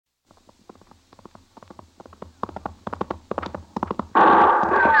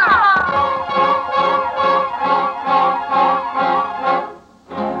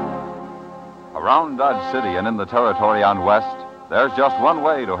Around Dodge City and in the territory on West, there's just one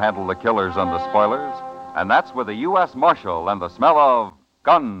way to handle the killers and the spoilers, and that's with a U.S. Marshal and the smell of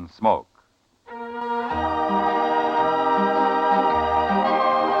Gunsmoke.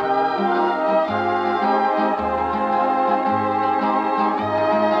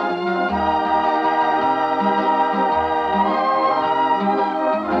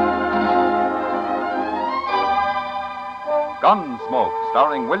 Gunsmoke,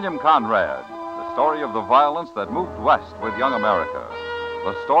 starring William Conrad, the story of the violence that moved west with young America.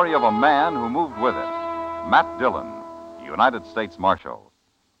 The story of a man who moved with it, Matt Dillon, United States Marshal.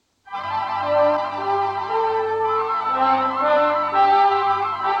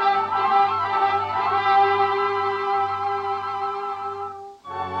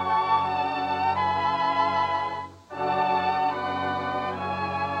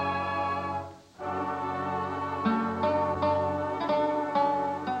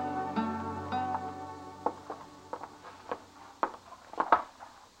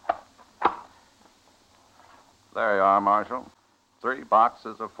 There you are, Marshal. 3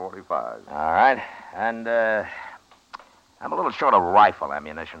 boxes of 45s. All right. And, I'm a little short of rifle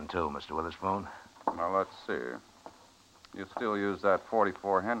ammunition, too, Mr. Witherspoon. Now, let's see. You still use that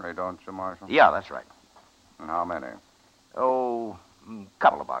 44 Henry, don't you, Marshal? Yeah, that's right. And how many? Oh, a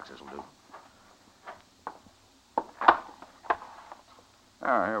couple of boxes will do.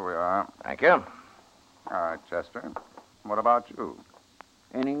 Here we are. Thank you. All right, Chester. What about you?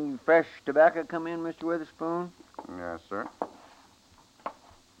 Any fresh tobacco come in, Mr. Witherspoon? Yes, sir.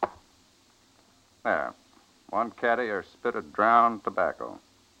 There. 1 caddy or spit of drowned tobacco.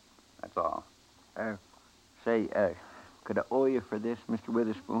 That's all. Could I owe you for this, Mr.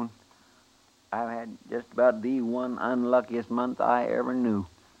 Witherspoon? I've had just about the one unluckiest month I ever knew.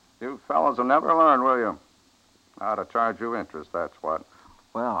 You fellows will never learn, will you? How to charge you interest, that's what.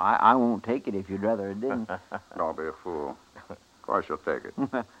 Well, I won't take it if you'd rather it didn't. Don't be a fool. Of course you'll take it.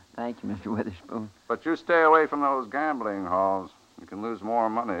 Thank you, Mr. Witherspoon. But you stay away from those gambling halls. You can lose more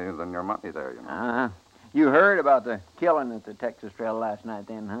money than your money there, you know. Uh-huh. You heard about the killing at the Texas Trail last night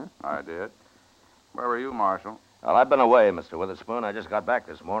then, huh? I did. Where were you, Marshal? Well, I've been away, Mr. Witherspoon. I just got back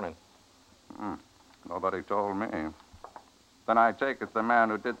this morning. Nobody told me. Then I take it the man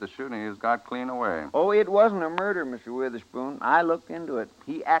who did the shooting has got clean away. Oh, it wasn't a murder, Mr. Witherspoon. I looked into it.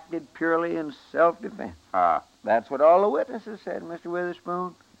 He acted purely in self-defense. Ah. That's what all the witnesses said, Mr.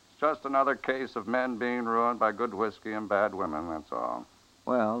 Witherspoon. It's just another case of men being ruined by good whiskey and bad women, that's all.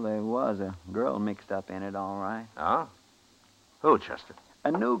 Well, there was a girl mixed up in it, all right. Oh? Who, Chester?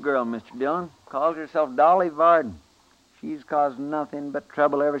 A new girl, Mr. Dillon. Calls herself Dolly Varden. She's caused nothing but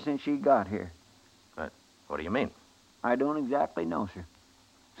trouble ever since she got here. What do you mean? I don't exactly know, sir.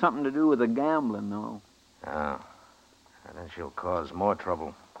 Something to do with the gambling, though. Oh. And then she'll cause more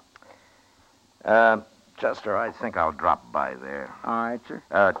trouble. Chester, I think I'll drop by there. All right,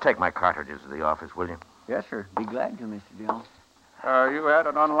 sir. Take my cartridges to the office, will you? Yes, sir. Be glad to, Mr. Dillon. You had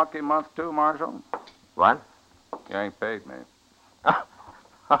an unlucky month, too, Marshal? What? You ain't paid me.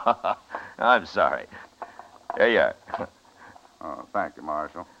 I'm sorry. Here you are. Oh, thank you,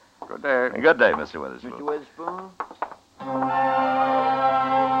 Marshal. Good day. Good day, Mr. Witherspoon. Mr. Witherspoon?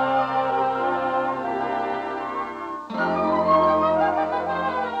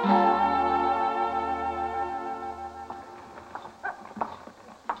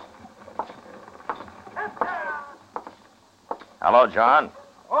 Hello, John.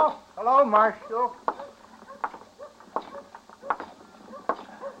 Oh, hello, Marshal.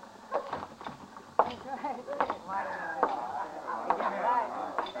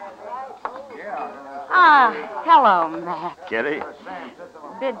 Hello, Matt. Kitty?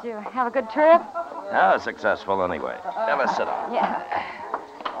 Did you have a good trip? Oh, successful anyway. Let's sit down. Yeah.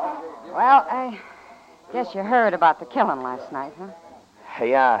 Well, I guess you heard about the killing last night, huh?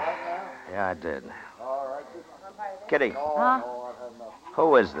 Yeah, I did. Kitty, Huh?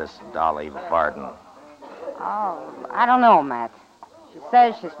 who is this Dolly Varden? Oh, I don't know, Matt. She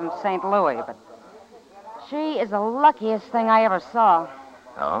says she's from St. Louis, but she is the luckiest thing I ever saw.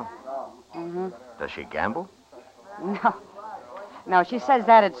 Oh? Mm-hmm. Does she gamble? No. No, she says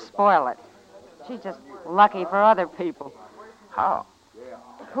that'd spoil it. She's just lucky for other people. How?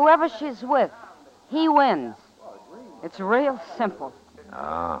 Whoever she's with, he wins. It's real simple.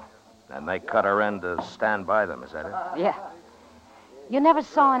 Oh. And they cut her in to stand by them, is that it? Yeah. You never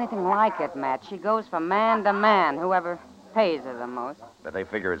saw anything like it, Matt. She goes from man to man, whoever pays her the most. But they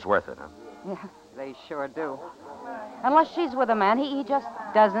figure it's worth it, huh? Yeah, they sure do. Unless she's with a man, he just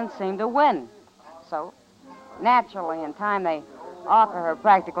doesn't seem to win. So, naturally, in time, they offer her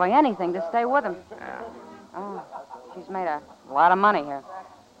practically anything to stay with him. Yeah. Oh, she's made a lot of money here.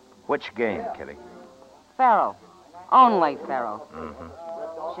 Which game, Kitty? faro. Only faro. Mm-hmm.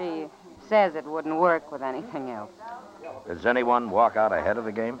 She says it wouldn't work with anything else. Does anyone walk out ahead of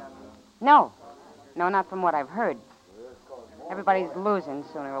the game? No. No, not from what I've heard. Everybody's losing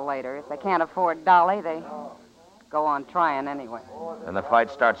sooner or later. If they can't afford Dolly, they go on trying anyway. And the fight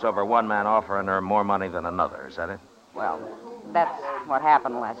starts over one man offering her more money than another, is that it? Well, that's what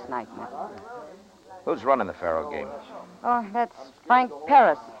happened last night, Matt. Who's running the faro game? Oh, that's Frank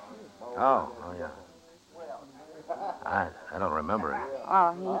Paris. Oh, yeah. I don't remember it.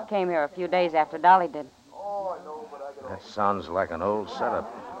 Well, he came here a few days after Dolly did. That sounds like an old setup.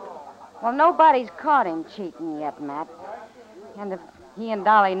 Well, nobody's caught him cheating yet, Matt. And if he and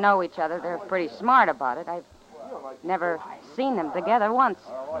Dolly know each other, they're pretty smart about it. I've never seen them together once.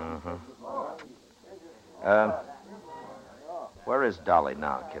 Mm-hmm. Where is Dolly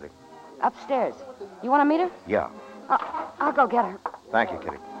now, Kitty? Upstairs. You want to meet her? Yeah. I'll go get her. Thank you,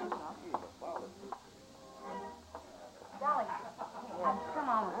 Kitty. Dolly, come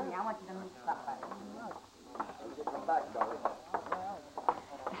on with me. I want you to meet somebody.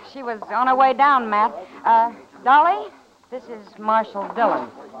 She was on her way down, Matt. Dolly, this is Marshal Dillon.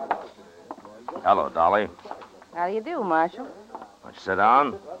 Hello, Dolly. How do you do, Marshal? Why don't you sit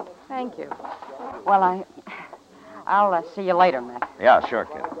down? Thank you. Well, I'll see you later, Matt. Yeah, sure,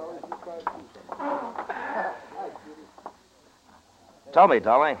 Kitty. Tell me,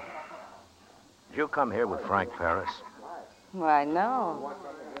 Dolly, did you come here with Frank Paris? Why, no.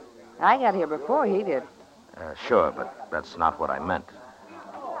 I got here before he did. Sure, but that's not what I meant.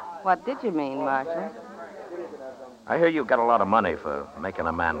 What did you mean, Marshal? I hear you got a lot of money for making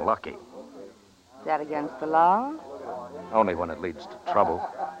a man lucky. Is that against the law? Only when it leads to trouble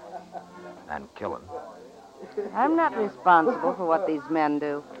and killing. I'm not responsible for what these men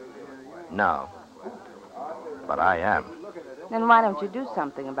do. No, but I am. Then why don't you do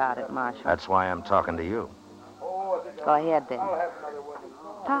something about it, Marshal? That's why I'm talking to you. Go ahead, then.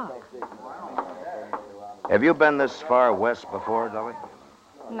 Talk. Have you been this far west before, Dolly?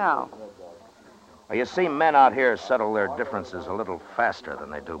 No. Well, you see, men out here settle their differences a little faster than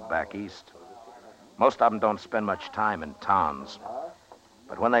they do back east. Most of them don't spend much time in towns.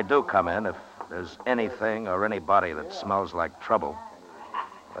 But when they do come in, if there's anything or anybody that smells like trouble,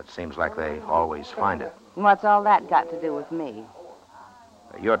 it seems like they always find it. What's all that got to do with me?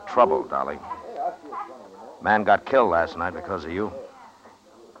 You're trouble, Dolly. Man got killed last night because of you.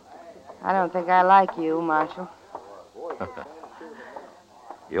 I don't think I like you, Marshal.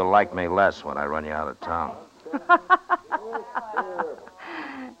 You'll like me less when I run you out of town.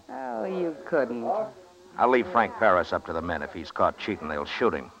 Oh, you couldn't. I'll leave Frank Paris up to the men. If he's caught cheating, they'll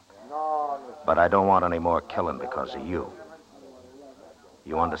shoot him. But I don't want any more killing because of you.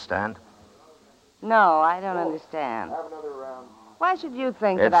 You understand? No, I don't understand. Why should you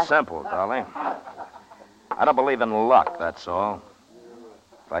think that It's simple, Dolly. I don't believe in luck, that's all.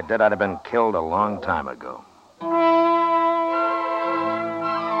 If I did, I'd have been killed a long time ago.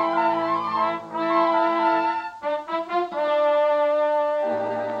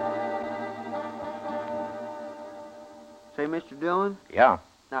 Say, Mr. Dillon, Yeah?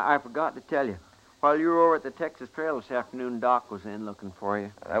 now I forgot to tell you. While you were over at the Texas Trail this afternoon, Doc was in looking for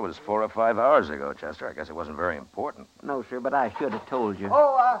you. That was 4 or 5 hours ago, Chester. I guess it wasn't very important. No, sir, but I should have told you.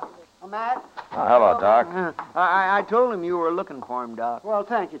 Matt. Oh, hello, Doc. I told him you were looking for him, Doc. Well,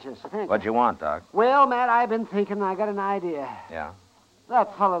 thank you, Chester. Thank you. What'd you want, Doc? Well, Matt, I've been thinking. I got an idea. Yeah?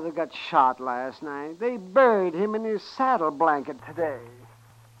 That fellow that got shot last night, they buried him in his saddle blanket today.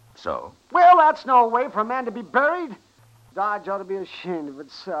 So? Well, that's no way for a man to be buried. Dodge ought to be ashamed of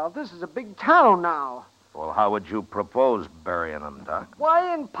itself. This is a big town now. Well, how would you propose burying him, Doc?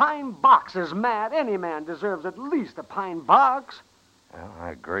 Why, in pine boxes, Matt. Any man deserves at least a pine box. Well,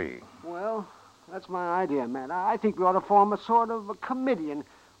 I agree. Well, that's my idea, Matt. I think we ought to form a sort of a committee and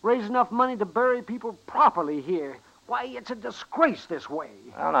raise enough money to bury people properly here. Why, it's a disgrace this way.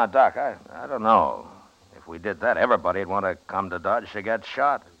 Well, now, Doc, I don't know. If we did that, everybody'd want to come to Dodge to get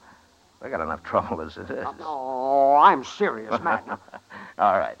shot. They got enough trouble as it is. Oh, I'm serious, Matt.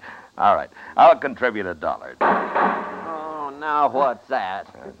 All right. I'll contribute $1. Oh, now what's that?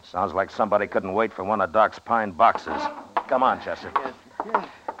 Sounds like somebody couldn't wait for one of Doc's pine boxes. Come on, Chester. Yes.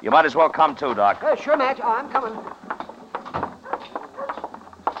 You might as well come too, Doc. Sure, Matt. Oh, I'm coming.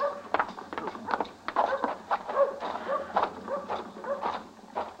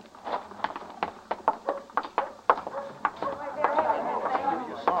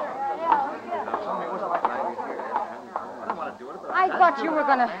 I thought you were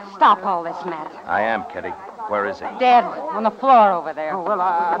going to stop all this, Matt. I am, Kitty. Where is he? Dead on the floor over there. Oh, well,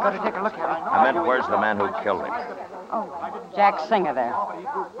 I better take a look at him. I meant, where's the man who killed him? Oh, Jack Singer there.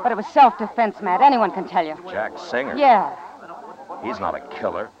 But it was self-defense, Matt. Anyone can tell you. Jack Singer? Yeah, He's not a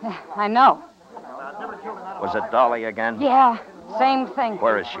killer. I know. Was it Dolly again? Yeah, same thing.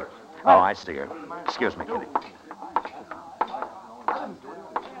 Where is she? Oh, I see her. Excuse me, Kitty.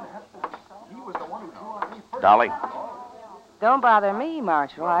 Dolly, Don't bother me,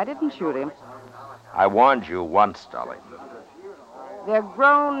 Marshal. I didn't shoot him. I warned you once, Dolly. They're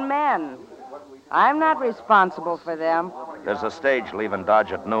grown men. I'm not responsible for them. There's a stage leaving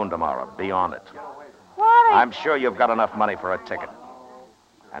Dodge at noon tomorrow. Be on it. What? I'm sure you've got enough money for a ticket.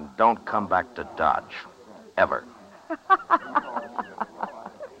 And don't come back to Dodge. Ever.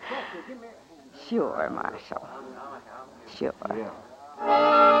 Sure, Marshal. Sure.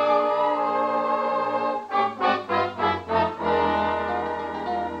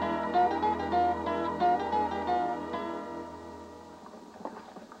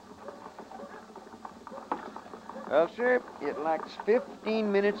 Well, sir, it lacks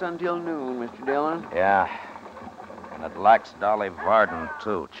 15 minutes until noon, Mr. Dillon. Yeah. And it lacks Dolly Varden,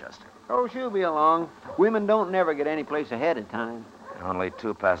 too, Chester. Oh, she'll be along. Women don't never get any place ahead of time. Only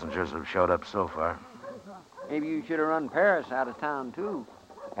 2 passengers have showed up so far. Maybe you should have run Paris out of town, too.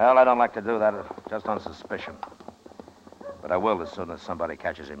 Well, I don't like to do that, just on suspicion. But I will as soon as somebody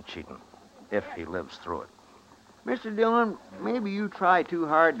catches him cheating, if he lives through it. Mr. Dillon, maybe you try too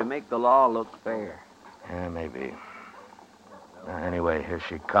hard to make the law look fair. Yeah, maybe. Anyway, here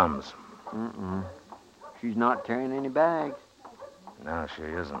she comes. She's not carrying any bags. No, she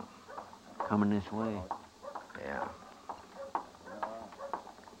isn't. Coming this way. Yeah.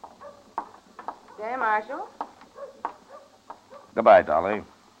 Day, Marshal. Goodbye, Dolly.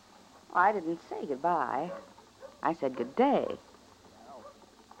 I didn't say goodbye. I said good day.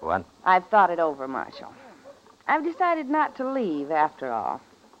 What? I've thought it over, Marshal. I've decided not to leave after all.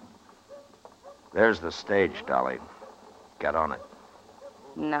 There's the stage, Dolly. Get on it.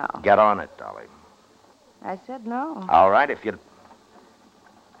 No. Get on it, Dolly. I said no. All right, if you...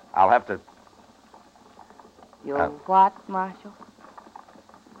 I'll have to... You'll what, Marshal?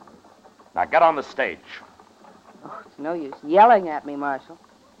 Now, get on the stage. Oh, it's no use yelling at me, Marshal.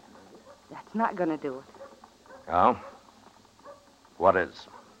 That's not going to do it. Oh? What is?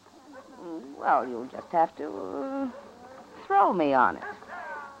 Well, you'll just have to throw me on it.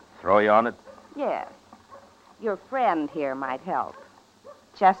 Throw you on it? Yes. Your friend here might help.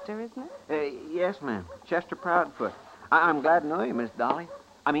 Chester, isn't it? Yes, ma'am. Chester Proudfoot. I'm glad to know you, Miss Dolly.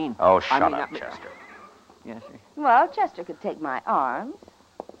 Oh, shut up, Chester. Yes, sir. Well, Chester could take my arms.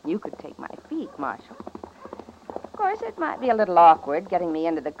 You could take my feet, Marshal. Of course, it might be a little awkward getting me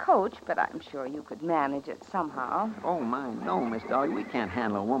into the coach, but I'm sure you could manage it somehow. Oh, my, no, Miss Dolly. We can't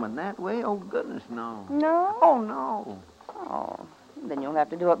handle a woman that way. Oh, goodness, no. No? Oh, no. Oh, then you'll have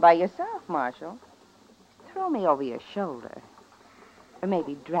to do it by yourself, Marshal. Throw me over your shoulder. Or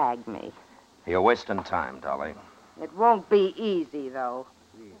maybe drag me. You're wasting time, Dolly. It won't be easy, though.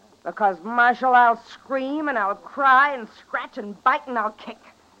 Because, Marshal, I'll scream and I'll cry and scratch and bite and I'll kick.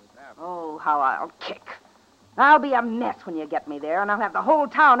 Oh, how I'll kick. I'll be a mess when you get me there, and I'll have the whole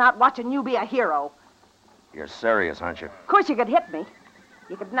town out watching you be a hero. You're serious, aren't you? Of course you could hit me.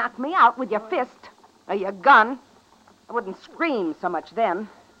 You could knock me out with your fist or your gun. I wouldn't scream so much then.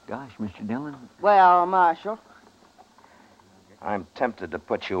 Gosh, Mr. Dillon. Well, Marshal. I'm tempted to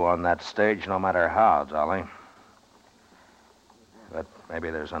put you on that stage no matter how, Dolly. But maybe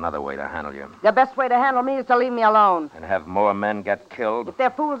there's another way to handle you. The best way to handle me is to leave me alone. And have more men get killed? If they're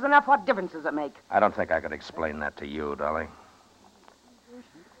fools enough, what difference does it make? I don't think I could explain that to you, Dolly.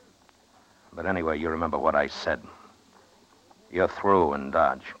 But anyway, you remember what I said. You're through in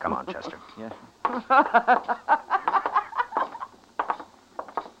Dodge. Come on, Chester. Yes,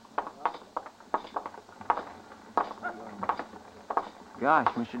 Gosh,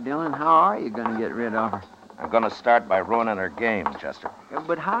 Mr. Dillon, how are you going to get rid of her? I'm going to start by ruining her game, Chester.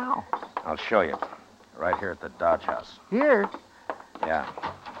 But how? I'll show you. Right here at the Dodge House. Here? Yeah.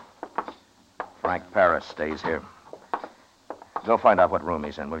 Frank Paris stays here. Go find out what room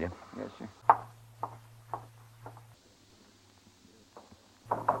he's in, will you? Yes, sir.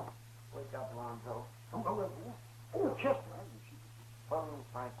 Wake up, Lonzo. Oh, Chester. Follow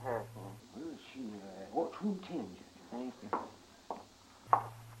Frank Paris, man. What's room 10? Thank you.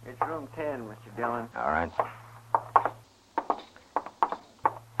 It's room 10, Mr. Dillon. All right.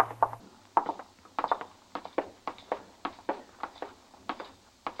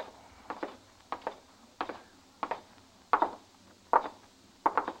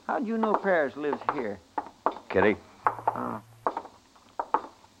 How'd you know Paris lives here? Kitty? Oh.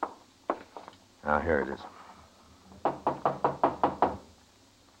 Now, here it is.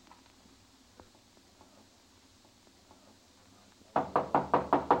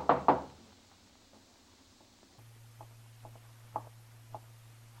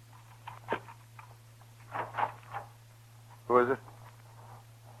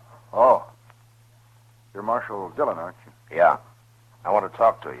 Marshal Dillon, aren't you? Yeah. I want to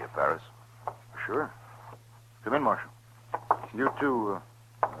talk to you, Ferris. Sure. Come in, Marshal. You too,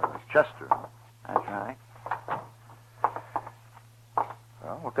 Chester. Huh? That's right.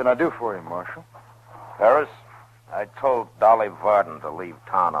 Well, what can I do for you, Marshal? Ferris, I told Dolly Varden to leave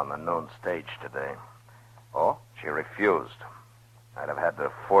town on the noon stage today. Oh? She refused. I'd have had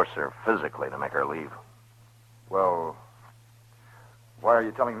to force her physically to make her leave. Well, why are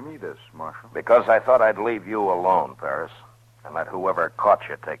you telling me this, Marshal? Because I thought I'd leave you alone, Ferris, and let whoever caught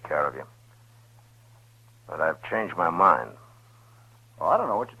you take care of you. But I've changed my mind. Oh, I don't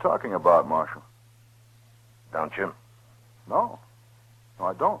know what you're talking about, Marshal. Don't you? No. No,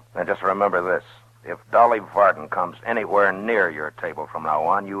 I don't. Then just remember this. If Dolly Varden comes anywhere near your table from now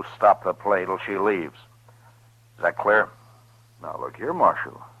on, you stop the play till she leaves. Is that clear? Now, look here,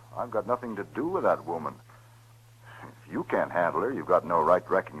 Marshal. I've got nothing to do with that woman. If you can't handle her, you've got no right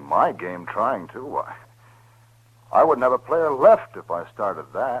wrecking my game trying to. Why, I wouldn't have a player left if I started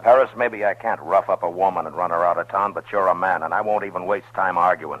that. Ferris, maybe I can't rough up a woman and run her out of town, but you're a man, and I won't even waste time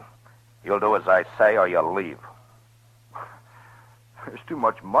arguing. You'll do as I say, or you'll leave. There's too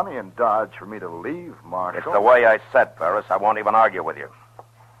much money in Dodge for me to leave, Marshal. It's the way I said, Ferris. I won't even argue with you.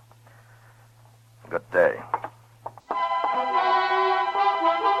 Good day.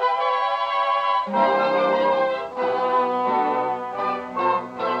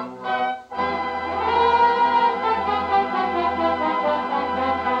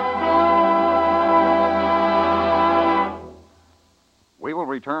 We will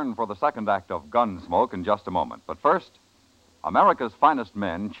return for the second act of Gunsmoke in just a moment. But first, America's finest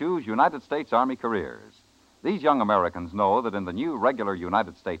men choose United States Army careers. These young Americans know that in the new regular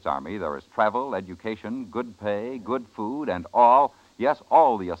United States Army there is travel, education, good pay, good food, and all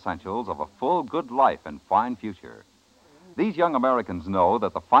the essentials of a full, good life and fine future. These young Americans know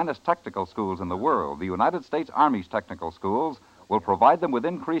that the finest technical schools in the world, the United States Army's technical schools, will provide them with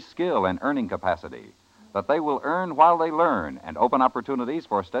increased skill and earning capacity, that they will earn while they learn and open opportunities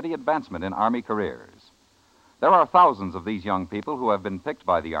for steady advancement in Army careers. There are thousands of these young people who have been picked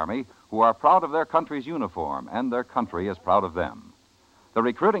by the Army who are proud of their country's uniform, and their country is proud of them. The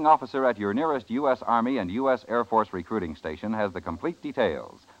recruiting officer at your nearest U.S. Army and U.S. Air Force recruiting station has the complete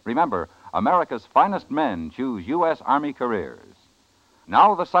details. Remember, America's finest men choose U.S. Army careers.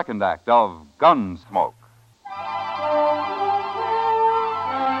 Now the second act of Gunsmoke.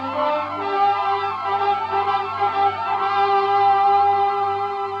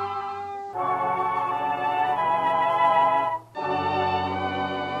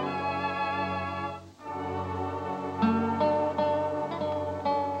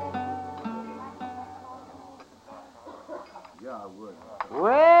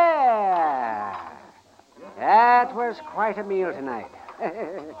 Well, that was quite a meal tonight.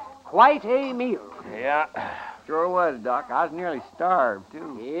 Quite a meal. Yeah. Sure was, Doc. I was nearly starved,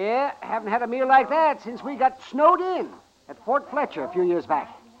 too. Yeah, haven't had a meal like that since we got snowed in at Fort Fletcher a few years back.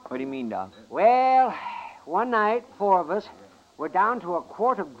 What do you mean, Doc? Well, one night, 4 of us were down to a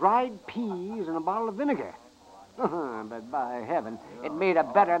quart of dried peas and a bottle of vinegar. But by heaven, it made a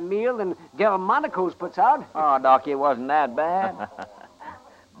better meal than Delmonico's puts out. Oh, Doc, it wasn't that bad.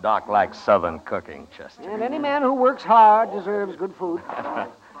 Doc likes Southern cooking, Chester. And any man who works hard deserves good food.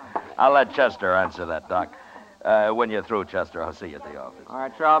 I'll let Chester answer that, Doc. When you're through, Chester, I'll see you at the office. All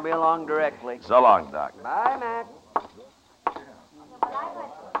right, sir, I'll be along directly. So long, Doc. Bye, Matt.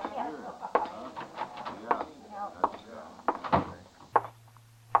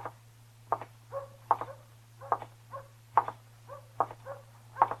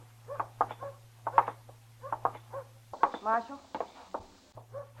 Marshal?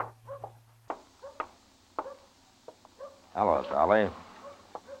 Hello, Dolly.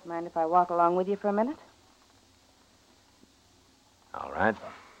 Mind if I walk along with you for a minute? All right.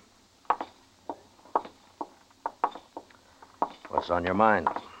 What's on your mind?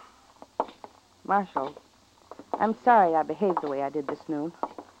 Marshal, I'm sorry I behaved the way I did this noon.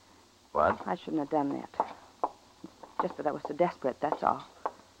 What? I shouldn't have done that. It's just that I was so desperate, that's all.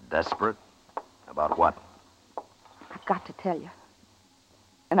 Desperate? About what? I've got to tell you.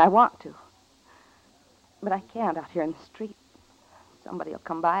 And I want to. But I can't out here in the street. Somebody will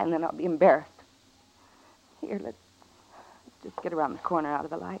come by and then I'll be embarrassed. Here, let's just get around the corner out of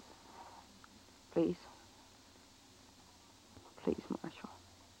the light. Please. Please, Marshal.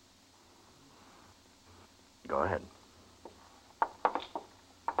 Go ahead.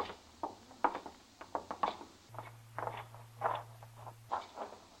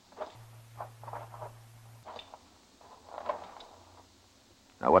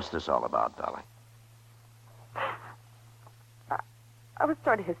 Now, what's this all about, Dolly? I was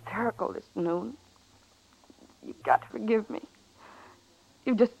sort of hysterical this noon. You've got to forgive me.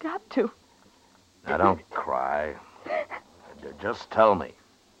 You've just got to. Now, don't cry. Just tell me.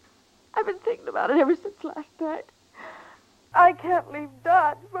 I've been thinking about it ever since last night. I can't leave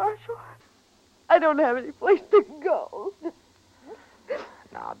Dodge, Marshal. I don't have any place to go.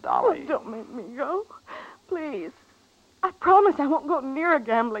 Now, Dolly. Oh, don't make me go. Please. I promise I won't go near a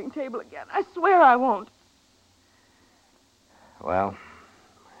gambling table again. I swear I won't. Well,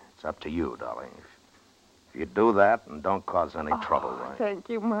 it's up to you, Dolly. If you do that and don't cause any trouble, right? Thank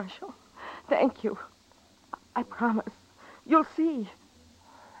you, Marshal. Thank you. I promise. You'll see.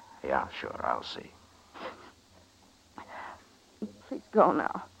 Yeah, sure, I'll see. Please go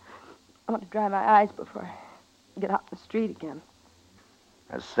now. I want to dry my eyes before I get out in the street again.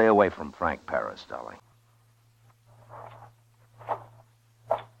 Now, stay away from Frank Paris, Dolly.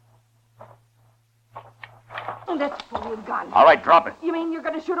 And that's for your gun. All right, drop it. You mean you're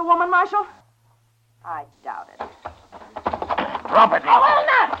going to shoot a woman, Marshal? I doubt it. Drop it. I will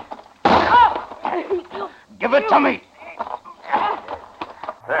not. Oh. Give it to me.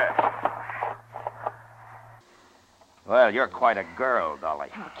 There. Well, you're quite a girl, Dolly.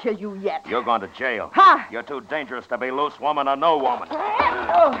 I'll kill you yet. You're going to jail. Ha! You're too dangerous to be loose, woman or no woman.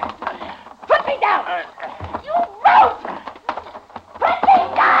 Oh. Put me down! You brute! Put me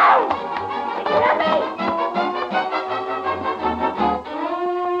down! Did you hear me?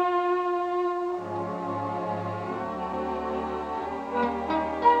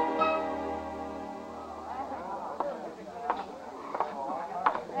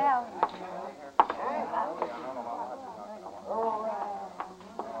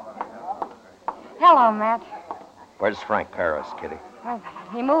 Hello, Matt. Where's Frank Paris, Kitty? Well,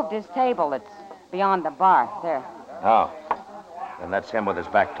 he moved his table. It's beyond the bar. There. Oh. Then that's him with his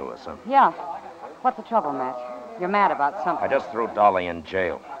back to us, huh? Yeah. What's the trouble, Matt? You're mad about something. I just threw Dolly in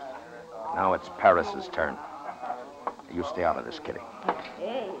jail. Now it's Paris's turn. You stay out of this, Kitty.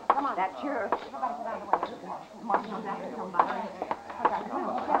 Hey, come on. That's your...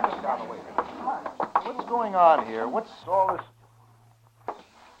 What's going on here? What's all this?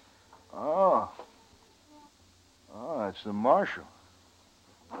 Oh, it's the marshal.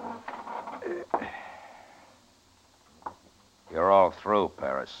 You're all through,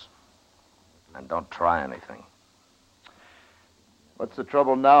 Paris. And don't try anything. What's the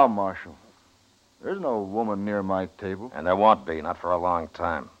trouble now, Marshal? There's no woman near my table. And there won't be, not for a long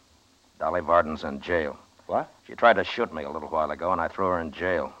time. Dolly Varden's in jail. What? She tried to shoot me a little while ago, and I threw her in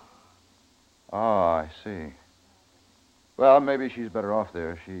jail. Oh, I see. Well, maybe she's better off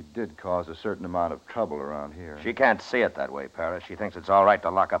there. She did cause a certain amount of trouble around here. She can't see it that way, Paris. She thinks it's all right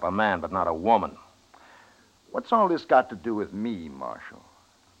to lock up a man, but not a woman. What's all this got to do with me, Marshal?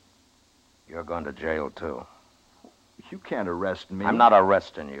 You're going to jail, too. You can't arrest me. I'm not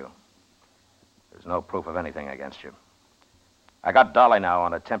arresting you. There's no proof of anything against you. I got Dolly now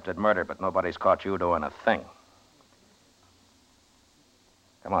on attempted murder, but nobody's caught you doing a thing.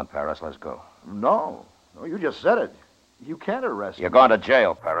 Come on, Paris, let's go. No, you just said it. You can't arrest me. You're going to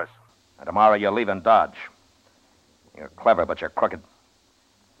jail, Paris. And tomorrow you're leaving Dodge. You're clever, but you're crooked.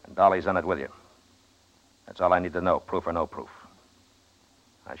 And Dolly's in it with you. That's all I need to know, proof or no proof.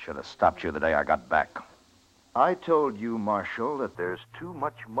 I should have stopped you the day I got back. I told you, Marshal, that there's too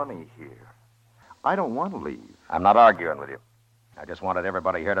much money here. I don't want to leave. I'm not arguing with you. I just wanted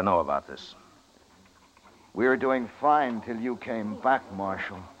everybody here to know about this. We were doing fine till you came back,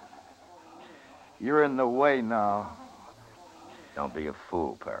 Marshal. You're in the way now. Don't be a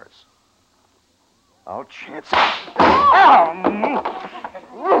fool, Paris. I'll chance it.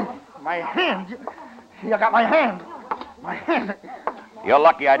 My hand. You got my hand. My hand. You're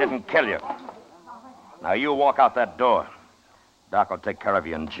lucky I didn't kill you. Now you walk out that door. Doc will take care of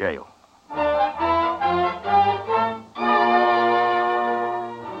you in jail.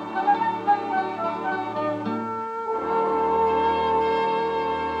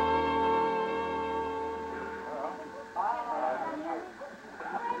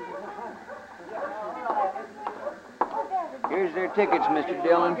 Here's their tickets, Mr.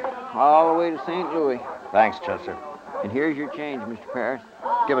 Dillon, all the way to St. Louis. Thanks, Chester. And here's your change, Mr. Paris.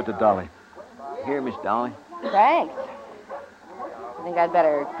 Give it to Dolly. Here, Miss Dolly. Thanks. You think I'd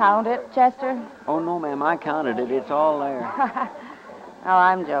better count it, Chester? Oh, no, ma'am, I counted it. It's all there. Oh,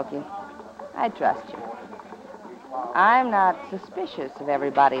 I'm joking. I trust you. I'm not suspicious of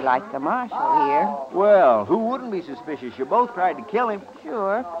everybody like the marshal here. Well, who wouldn't be suspicious? You both tried to kill him.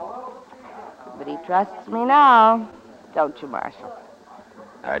 Sure. But he trusts me now. Don't you, Marshal?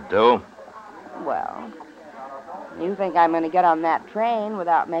 I do. Well, you think I'm going to get on that train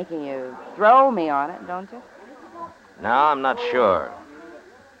without making you throw me on it, don't you? No, I'm not sure.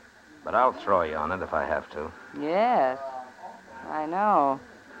 But I'll throw you on it if I have to. Yes, I know.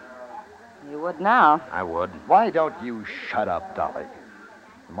 You would now. I would. Why don't you shut up, Dolly?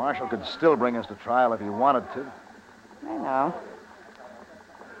 The marshal could still bring us to trial if he wanted to. I know.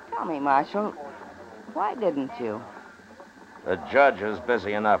 Tell me, Marshal, why didn't you? The judge is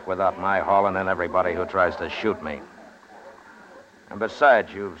busy enough without my hauling in everybody who tries to shoot me. And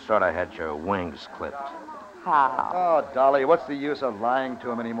besides, you've sort of had your wings clipped. How? Oh, Dolly, what's the use of lying to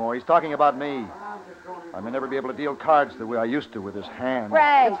him anymore? He's talking about me. I may never be able to deal cards the way I used to with his hand.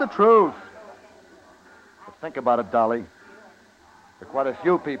 Frank! It's the truth. But think about it, Dolly. There are quite a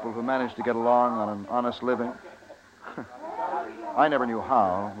few people who manage to get along on an honest living. I never knew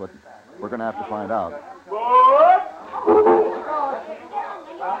how, but we're going to have to find out.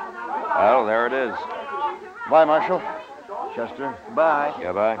 Well, there it is. Bye, Marshal. Chester. Bye.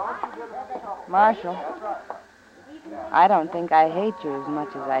 Goodbye. Marshal, I don't think I hate you as much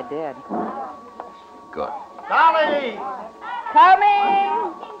as I did. Good. Dolly!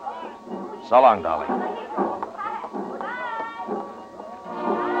 Coming! So long, Dolly.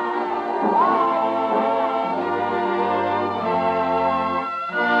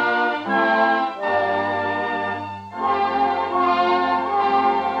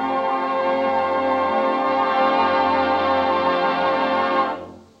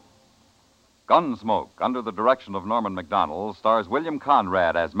 Gunsmoke, under the direction of Norman MacDonald, stars William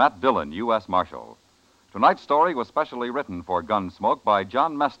Conrad as Matt Dillon, U.S. Marshal. Tonight's story was specially written for Gunsmoke by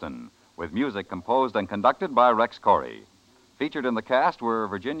John Meston, with music composed and conducted by Rex Corey. Featured in the cast were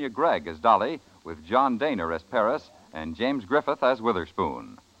Virginia Gregg as Dolly, with John Daner as Paris, and James Griffith as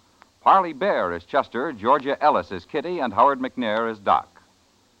Witherspoon. Parley Bear as Chester, Georgia Ellis as Kitty, and Howard McNair as Doc.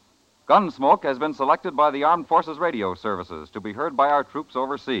 Gunsmoke has been selected by the Armed Forces Radio Services to be heard by our troops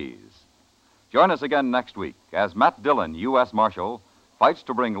overseas. Join us again next week as Matt Dillon, U.S. Marshal, fights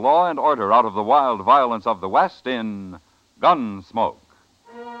to bring law and order out of the wild violence of the West in Gunsmoke.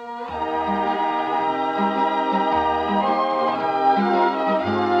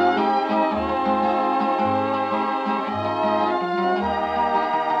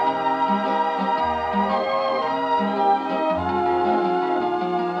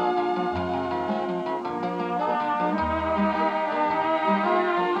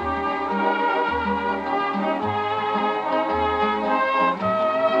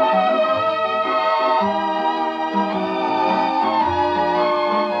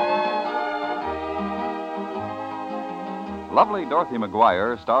 Lovely Dorothy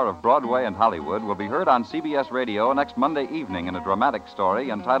McGuire, star of Broadway and Hollywood, will be heard on CBS Radio next Monday evening in a dramatic story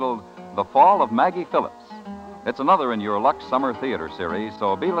entitled The Fall of Maggie Phillips. It's another in your Lux Summer Theater series,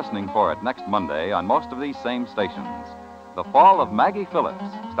 so be listening for it next Monday on most of these same stations. The Fall of Maggie Phillips,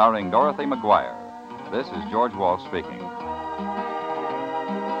 starring Dorothy McGuire. This is George Walsh speaking.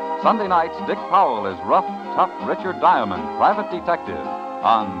 Sunday nights, Dick Powell is rough, tough Richard Diamond, private detective,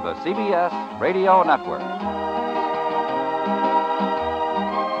 on the CBS Radio Network.